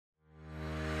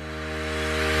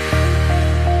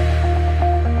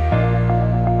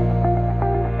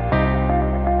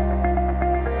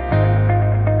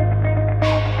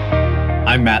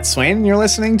I'm Matt Swain, and you're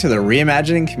listening to the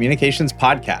Reimagining Communications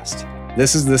podcast.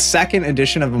 This is the second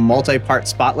edition of a multi-part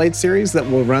spotlight series that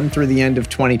will run through the end of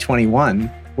 2021,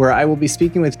 where I will be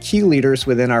speaking with key leaders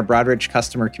within our Broadridge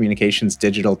Customer Communications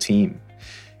digital team.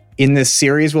 In this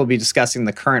series, we'll be discussing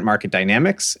the current market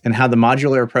dynamics and how the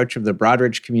modular approach of the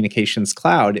Broadridge Communications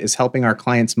Cloud is helping our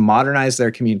clients modernize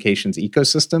their communications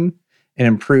ecosystem and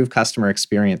improve customer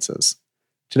experiences.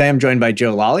 Today, I'm joined by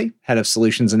Joe Lawley, Head of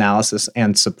Solutions Analysis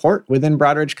and Support within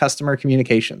Broadridge Customer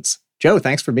Communications. Joe,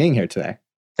 thanks for being here today.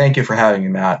 Thank you for having me,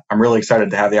 Matt. I'm really excited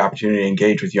to have the opportunity to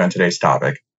engage with you on today's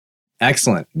topic.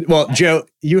 Excellent. Well, Joe,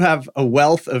 you have a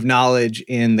wealth of knowledge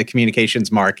in the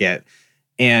communications market.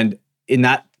 And in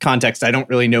that context, I don't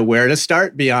really know where to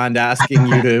start beyond asking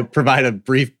you to provide a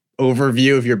brief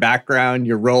overview of your background,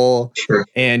 your role,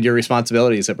 and your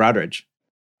responsibilities at Broadridge.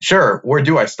 Sure. Where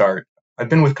do I start? I've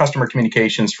been with customer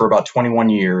communications for about 21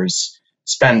 years,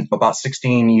 spent about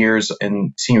 16 years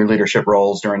in senior leadership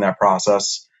roles during that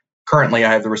process. Currently,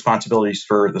 I have the responsibilities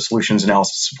for the solutions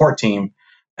analysis support team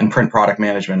and print product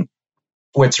management,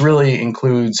 which really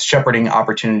includes shepherding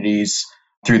opportunities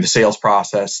through the sales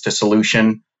process to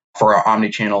solution for our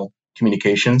omnichannel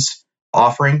communications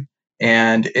offering.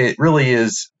 And it really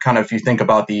is kind of, if you think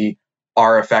about the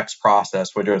RFX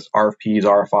process, which is RFPs,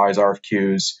 RFIs,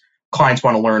 RFQs, clients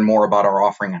want to learn more about our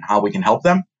offering and how we can help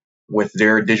them with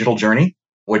their digital journey,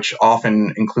 which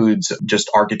often includes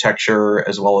just architecture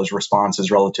as well as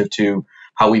responses relative to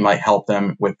how we might help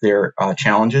them with their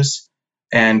challenges.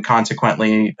 And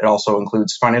consequently, it also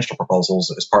includes financial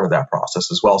proposals as part of that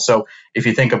process as well. So if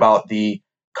you think about the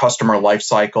customer life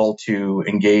cycle to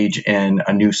engage in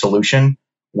a new solution,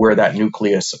 we're that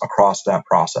nucleus across that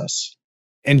process.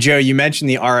 And Joe, you mentioned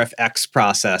the RFX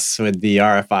process with the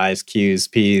RFIs, Qs,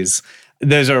 Ps.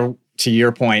 Those are, to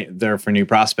your point, they're for new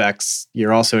prospects.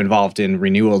 You're also involved in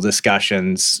renewal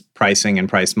discussions, pricing and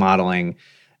price modeling.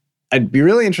 I'd be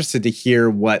really interested to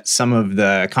hear what some of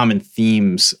the common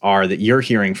themes are that you're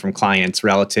hearing from clients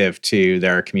relative to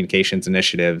their communications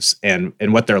initiatives and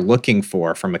what they're looking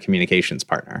for from a communications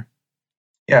partner.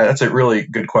 Yeah, that's a really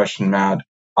good question, Matt.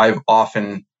 I've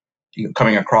often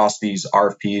coming across these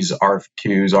RFPs,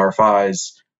 RFQs,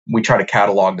 RFIs, we try to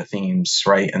catalog the themes,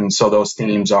 right? And so those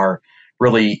themes are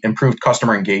really improved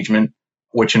customer engagement,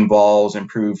 which involves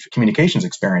improved communications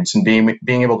experience and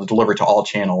being able to deliver to all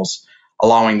channels,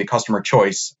 allowing the customer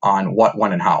choice on what,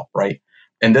 when, and how, right?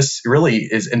 And this really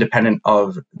is independent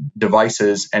of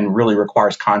devices and really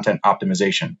requires content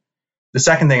optimization. The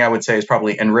second thing I would say is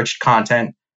probably enriched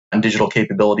content and digital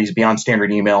capabilities beyond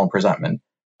standard email and presentment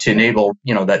to enable,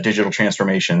 that digital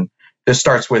transformation. This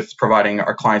starts with providing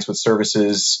our clients with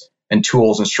services and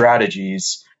tools and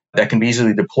strategies that can be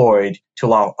easily deployed to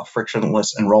allow a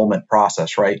frictionless enrollment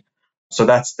process, right? So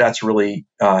that's really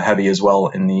heavy as well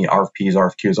in the RFPs,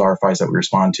 RFQs, RFIs that we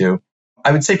respond to.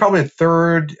 I would say probably a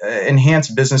third,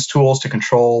 enhance business tools to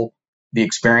control the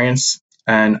experience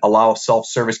and allow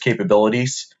self-service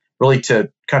capabilities, really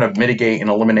to kind of mitigate and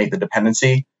eliminate the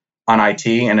dependency on IT.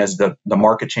 And as the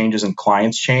market changes and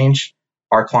clients change,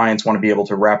 our clients want to be able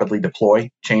to rapidly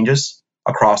deploy changes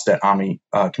across that omni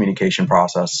communication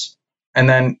process. And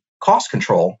then cost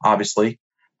control, obviously.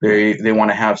 They want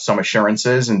to have some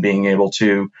assurances in being able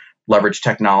to leverage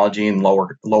technology and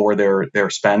lower their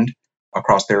spend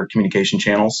across their communication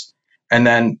channels. And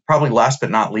then probably last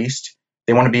but not least,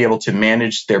 they want to be able to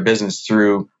manage their business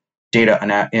through data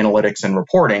and analytics and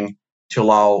reporting to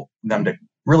allow them to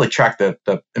really track the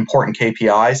important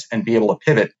KPIs and be able to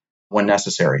pivot when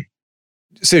necessary.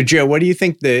 So, Joe, what do you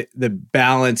think the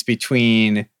balance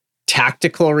between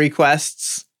tactical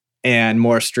requests and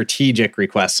more strategic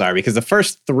requests are? Because the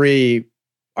first three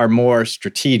are more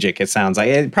strategic, it sounds like.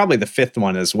 And probably the fifth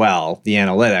one as well, the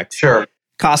analytics. Sure.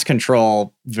 Cost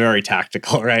control, very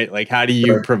tactical, right? Like, how do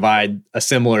you provide a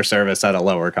similar service at a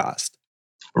lower cost?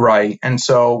 Right. And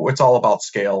so it's all about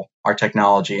scale, our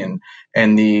technology,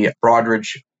 and the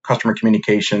Broadridge Customer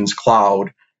Communications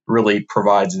Cloud really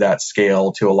provides that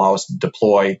scale to allow us to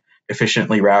deploy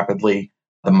efficiently, rapidly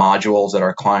the modules that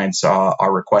our clients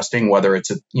are requesting, whether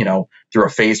it's through a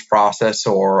phased process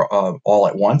or all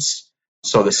at once.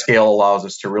 So the scale allows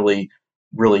us to really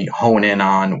hone in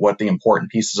on what the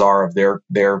important pieces are of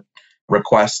their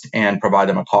request and provide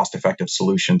them a cost-effective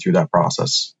solution through that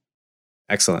process.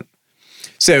 Excellent.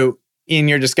 So in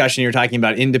your discussion, you're talking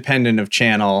about independent of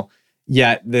channel,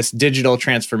 yet this digital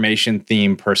transformation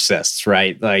theme persists,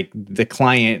 right? Like the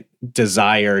client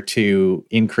desire to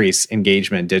increase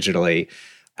engagement digitally.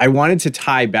 I wanted to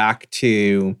tie back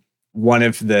to one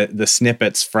of the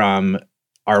snippets from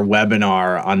our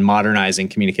webinar on modernizing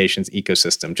communications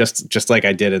ecosystem, just like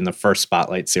I did in the first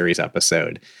Spotlight series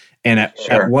episode. And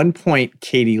at one point,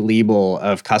 Katie Liebel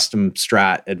of Custom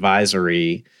Strat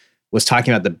Advisory was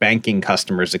talking about the banking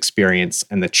customer's experience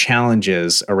and the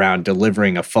challenges around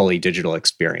delivering a fully digital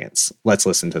experience. Let's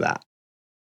listen to that.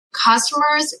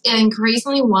 Customers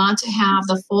increasingly want to have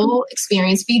the full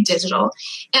experience be digital.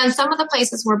 And some of the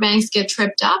places where banks get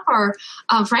tripped up are,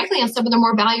 frankly, on some of the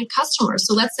more valued customers.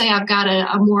 So let's say I've got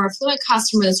a more affluent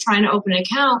customer that's trying to open an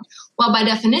account. Well, by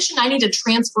definition, I need to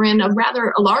transfer in a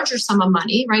larger sum of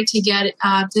money, right, to get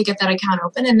that account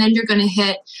open. And then you're going to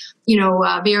hit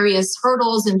various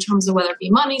hurdles in terms of whether it be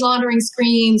money laundering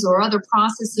screens or other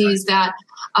processes that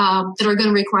are going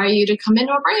to require you to come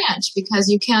into a branch, because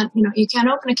you can't open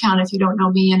an account if you don't know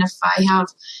me and if I have,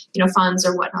 funds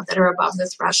or whatnot that are above the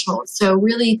threshold. So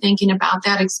really thinking about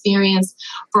that experience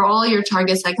for all your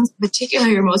target segments,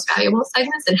 particularly your most valuable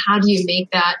segments, and how do you make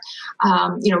that,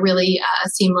 really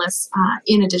seamless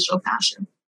in a digital fashion.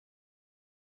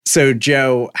 So,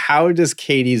 Joe, how does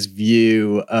Katie's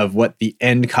view of what the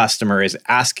end customer is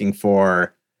asking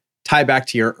for tie back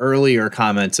to your earlier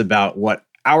comments about what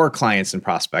our clients and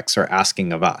prospects are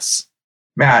asking of us?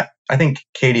 Matt, I think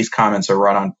Katie's comments are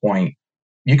right on point.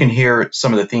 You can hear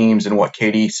some of the themes in what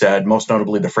Katie said, most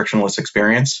notably the frictionless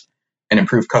experience and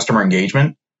improved customer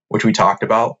engagement, which we talked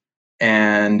about.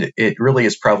 And it really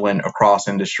is prevalent across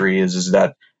industry is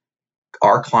that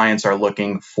our clients are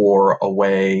looking for a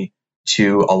way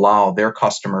to allow their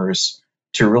customers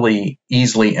to really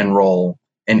easily enroll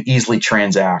and easily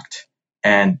transact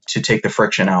and to take the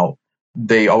friction out.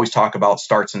 They always talk about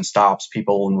starts and stops,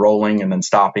 people enrolling and then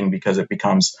stopping because it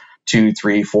becomes 2,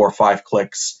 3, 4, 5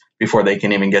 clicks before they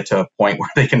can even get to a point where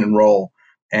they can enroll.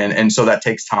 And so that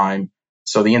takes time.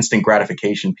 So the instant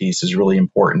gratification piece is really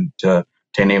important to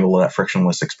enable that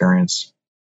frictionless experience.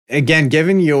 Again,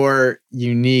 given your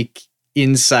unique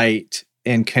insight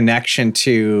and connection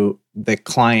to the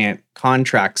client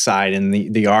contract side and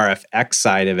the RFX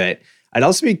side of it, I'd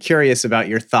also be curious about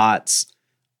your thoughts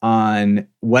on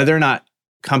whether or not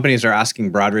companies are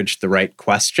asking Broadridge the right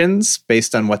questions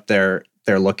based on what they're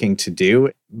looking to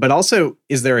do. But also,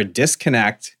 is there a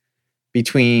disconnect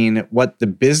between what the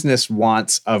business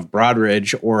wants of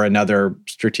Broadridge or another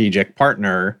strategic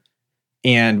partner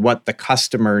and what the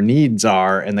customer needs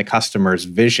are and the customer's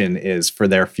vision is for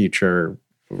their future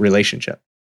relationship?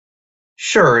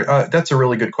 Sure. That's a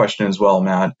really good question as well,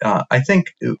 Matt. I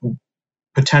think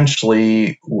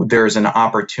potentially there's an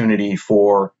opportunity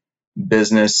for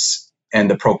business and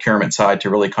the procurement side to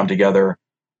really come together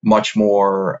much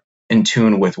more in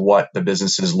tune with what the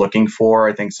business is looking for.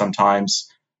 I think sometimes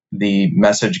the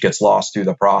message gets lost through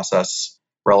the process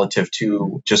relative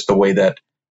to just the way that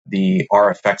the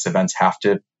RFX events have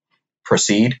to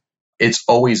proceed. It's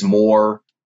always more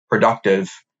productive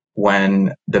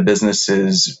when the business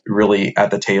is really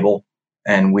at the table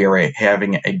and we are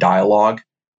having a dialogue.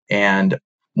 And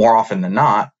more often than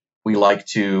not, we like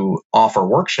to offer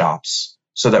workshops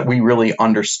so that we really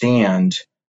understand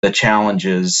the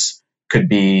challenges. Could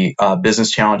be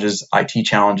business challenges, IT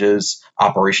challenges,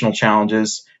 operational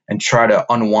challenges, and try to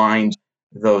unwind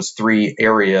those 3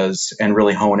 areas and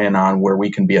really hone in on where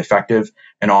we can be effective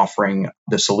in offering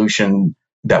the solution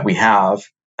that we have,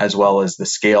 as well as the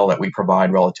scale that we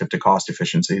provide relative to cost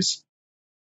efficiencies.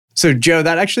 So, Joe,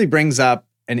 that actually brings up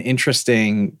an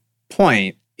interesting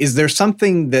point. Is there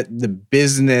something that the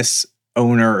business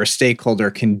owner or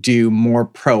stakeholder can do more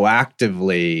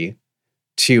proactively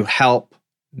to help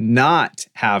not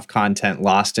have content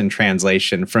lost in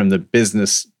translation from the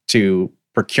business to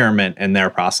procurement and their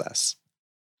process?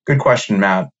 Good question,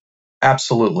 Matt.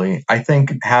 Absolutely. I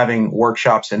think having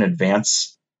workshops in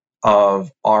advance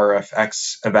of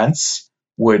RFX events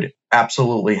would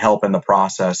absolutely help in the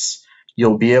process.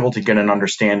 You'll be able to get an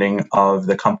understanding of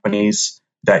the companies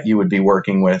that you would be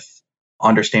working with,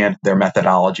 understand their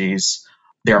methodologies,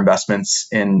 their investments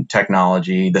in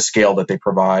technology, the scale that they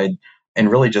provide, and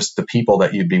really just the people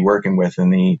that you'd be working with in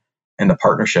the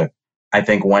partnership. I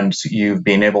think once you've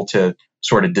been able to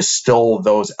sort of distill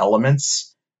those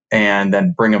elements and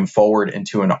then bring them forward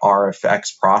into an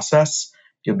RFX process,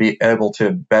 you'll be able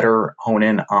to better hone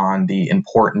in on the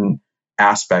important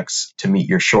aspects to meet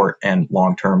your short and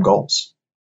long-term goals.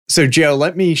 So, Joe,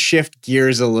 let me shift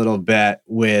gears a little bit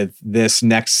with this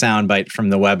next soundbite from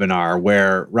the webinar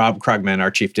where Rob Krugman,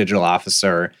 our Chief Digital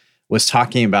Officer, was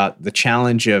talking about the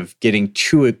challenge of getting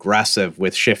too aggressive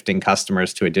with shifting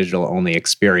customers to a digital-only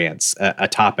experience, a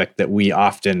topic that we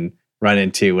often run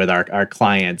into with our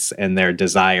clients and their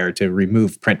desire to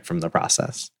remove print from the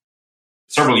process.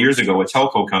 Several years ago, a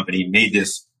telco company made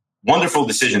this wonderful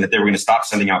decision that they were going to stop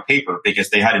sending out paper because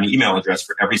they had an email address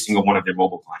for every single one of their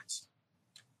mobile clients.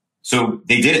 So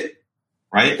they did it,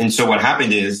 right? And so what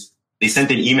happened is they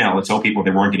sent an email to tell people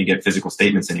they weren't going to get physical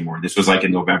statements anymore. This was like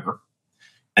in November.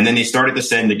 And then they started to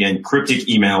send, again, cryptic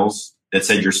emails that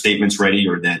said your statement's ready,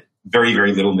 or that very,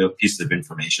 very little pieces of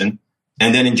information.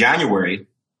 And then in January,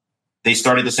 they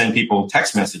started to send people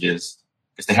text messages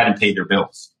because they hadn't paid their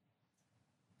bills.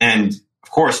 And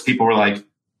of course, people were like,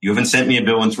 you haven't sent me a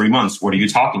bill in 3 months. What are you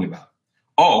talking about?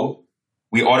 Oh,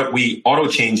 we auto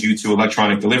change you to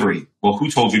electronic delivery. Well, who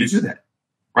told you to do that?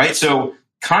 Right? So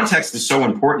context is so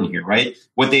important here, right?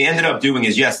 What they ended up doing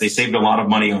is, yes, they saved a lot of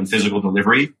money on physical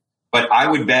delivery, but I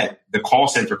would bet the call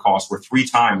center costs were 3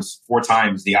 times, 4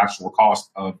 times the actual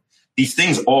cost of these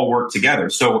things all work together.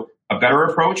 So a better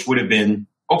approach would have been,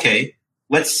 okay,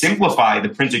 let's simplify the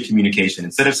printed communication.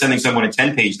 Instead of sending someone a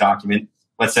 10-page document,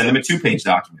 let's send them a 2-page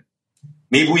document.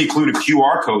 Maybe we include a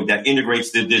QR code that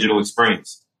integrates the digital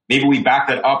experience. Maybe we back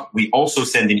that up. We also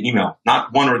send an email,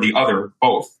 not one or the other,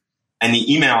 both. And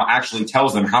the email actually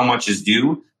tells them how much is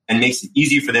due and makes it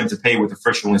easy for them to pay with a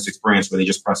frictionless experience where they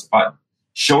just press a button.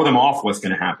 Show them off what's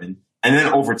going to happen. And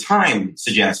then over time,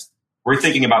 suggest we're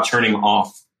thinking about turning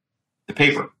off the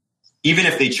paper. Even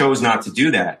if they chose not to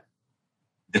do that,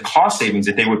 the cost savings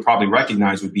that they would probably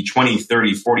recognize would be 20,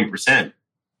 30, 40%.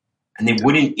 And they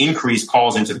wouldn't increase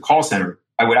calls into the call center.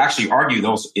 I would actually argue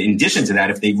those, in addition to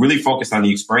that, if they really focused on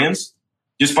the experience,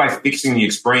 just by fixing the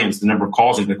experience, the number of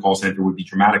calls into the call center would be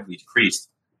dramatically decreased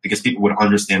because people would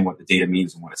understand what the data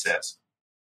means and what it says.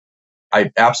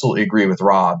 I absolutely agree with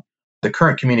Rob. The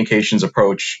current communications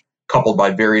approach, coupled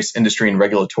by various industry and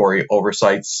regulatory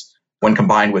oversights, when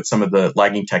combined with some of the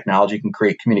lagging technology, can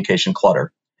create communication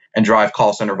clutter and drive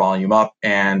call center volume up,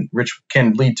 and which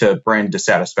can lead to brand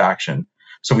dissatisfaction.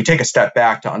 So we take a step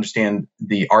back to understand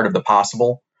the art of the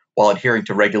possible while adhering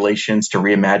to regulations to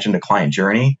reimagine the client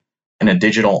journey in a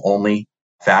digital-only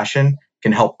fashion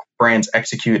can help brands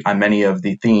execute on many of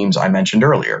the themes I mentioned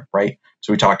earlier, right?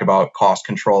 So we talked about cost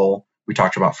control, we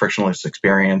talked about frictionless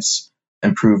experience,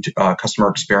 improved customer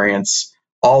experience.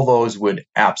 All those would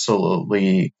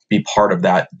absolutely be part of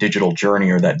that digital journey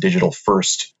or that digital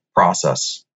first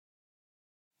process.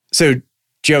 So,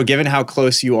 Joe, given how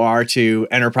close you are to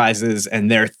enterprises and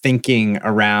their thinking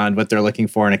around what they're looking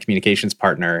for in a communications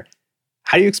partner,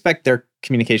 how do you expect their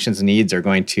communications needs are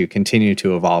going to continue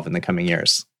to evolve in the coming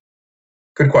years?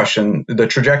 Good question. The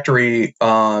trajectory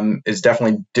is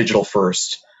definitely digital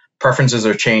first. Preferences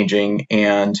are changing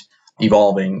and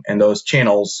evolving, and those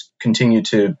channels continue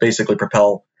to basically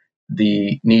propel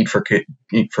the need for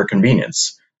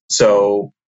convenience.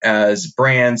 So as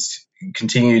brands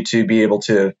continue to be able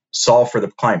to solve for the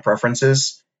client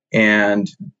preferences and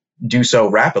do so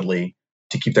rapidly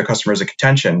to keep their customers'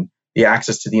 attention, the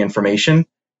access to the information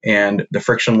and the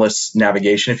frictionless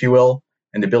navigation, if you will,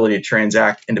 and the ability to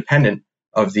transact independent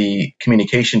of the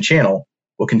communication channel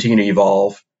will continue to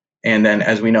evolve. And then,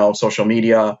 as we know, social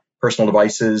media, personal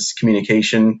devices,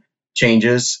 communication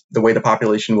changes the way the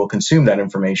population will consume that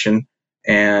information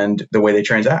and the way they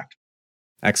transact.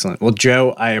 Excellent. Well,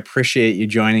 Joe, I appreciate you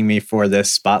joining me for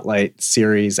this Spotlight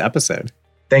series episode.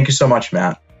 Thank you so much,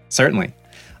 Matt. Certainly.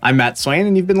 I'm Matt Swain,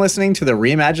 and you've been listening to the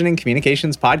Reimagining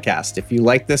Communications podcast. If you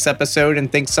like this episode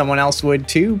and think someone else would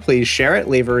too, please share it,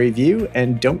 leave a review,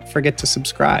 and don't forget to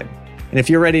subscribe. And if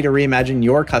you're ready to reimagine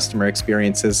your customer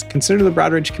experiences, consider the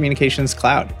Broadridge Communications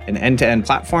Cloud, an end-to-end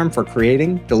platform for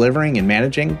creating, delivering, and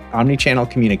managing omnichannel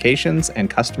communications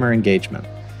and customer engagement.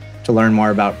 To learn more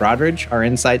about Broadridge, our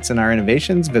insights, and our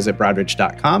innovations, visit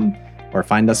Broadridge.com or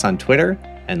find us on Twitter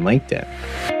and LinkedIn.